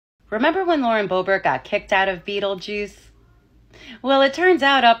Remember when Lauren Boebert got kicked out of Beetlejuice? Well, it turns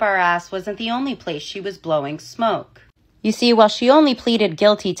out up our ass wasn't the only place she was blowing smoke. You see, while she only pleaded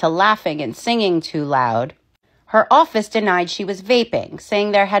guilty to laughing and singing too loud, her office denied she was vaping,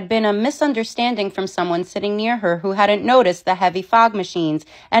 saying there had been a misunderstanding from someone sitting near her who hadn't noticed the heavy fog machines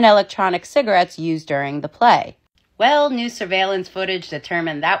and electronic cigarettes used during the play. Well, new surveillance footage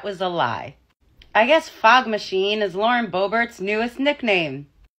determined that was a lie. I guess fog machine is Lauren Boebert's newest nickname.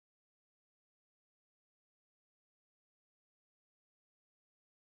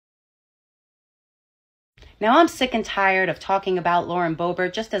 Now, I'm sick and tired of talking about Lauren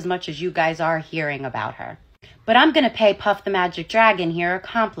Boebert just as much as you guys are hearing about her. But I'm going to pay Puff the Magic Dragon here a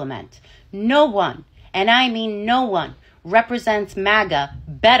compliment. No one, and I mean no one, represents Maga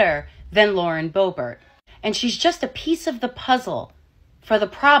better than Lauren Boebert. And she's just a piece of the puzzle for the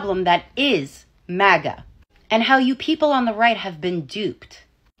problem that is Maga, and how you people on the right have been duped.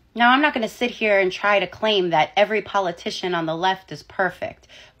 Now, I'm not going to sit here and try to claim that every politician on the left is perfect,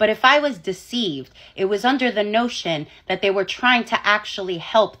 but if I was deceived, it was under the notion that they were trying to actually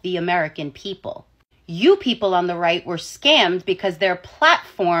help the American people. You people on the right were scammed because their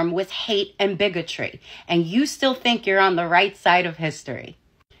platform was hate and bigotry, and you still think you're on the right side of history.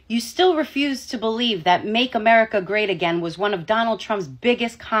 You still refuse to believe that Make America Great Again was one of Donald Trump's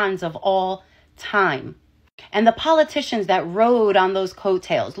biggest cons of all time. And the politicians that rode on those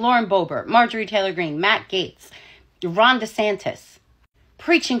coattails, Lauren Boebert, Marjorie Taylor Greene, Matt Gaetz, Ron DeSantis,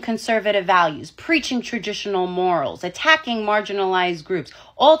 preaching conservative values, preaching traditional morals, attacking marginalized groups,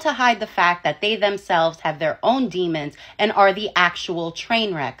 all to hide the fact that they themselves have their own demons and are the actual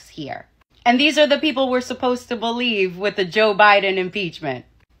train wrecks here. And these are the people we're supposed to believe with the Joe Biden impeachment.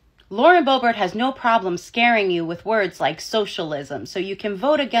 Lauren Boebert has no problem scaring you with words like socialism, so you can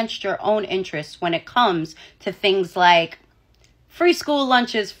vote against your own interests when it comes to things like free school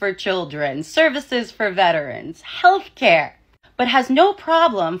lunches for children, services for veterans, healthcare, but has no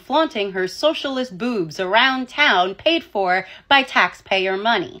problem flaunting her socialist boobs around town paid for by taxpayer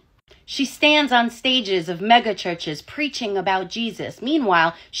money. She stands on stages of megachurches preaching about Jesus.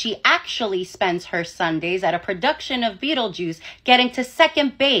 Meanwhile, she actually spends her Sundays at a production of Beetlejuice getting to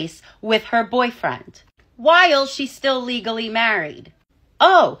second base with her boyfriend, while she's still legally married.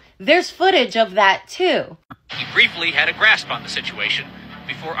 Oh, there's footage of that too. He briefly had a grasp on the situation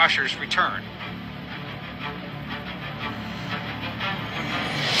before Usher's return.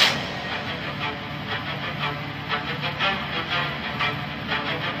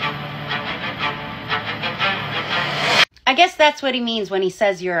 I guess that's what he means when he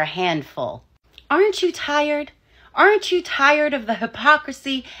says you're a handful. Aren't you tired? Aren't you tired of the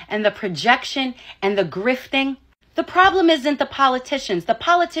hypocrisy and the projection and the grifting? The problem isn't the politicians. The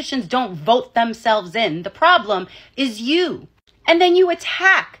politicians don't vote themselves in. The problem is you. And then you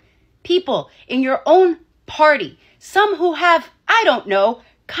attack people in your own party. Some who have, I don't know,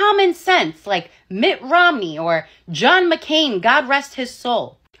 common sense, like Mitt Romney or John McCain, God rest his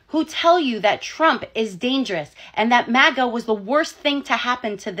soul, who tell you that Trump is dangerous and that MAGA was the worst thing to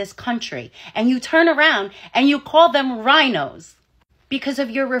happen to this country. And you turn around and you call them rhinos because of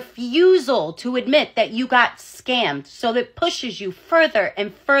your refusal to admit that you got scammed. So that pushes you further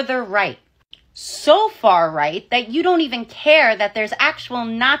and further right. So far right that you don't even care that there's actual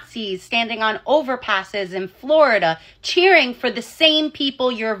Nazis standing on overpasses in Florida cheering for the same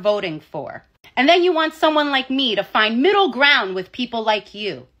people you're voting for. And then you want someone like me to find middle ground with people like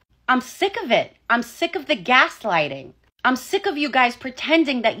you. I'm sick of it. I'm sick of the gaslighting. I'm sick of you guys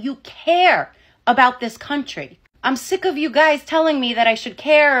pretending that you care about this country. I'm sick of you guys telling me that I should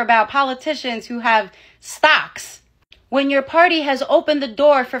care about politicians who have stocks when your party has opened the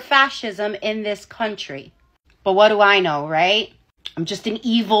door for fascism in this country. But what do I know, right? I'm just an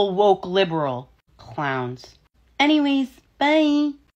evil, woke liberal. Clowns. Anyways, bye.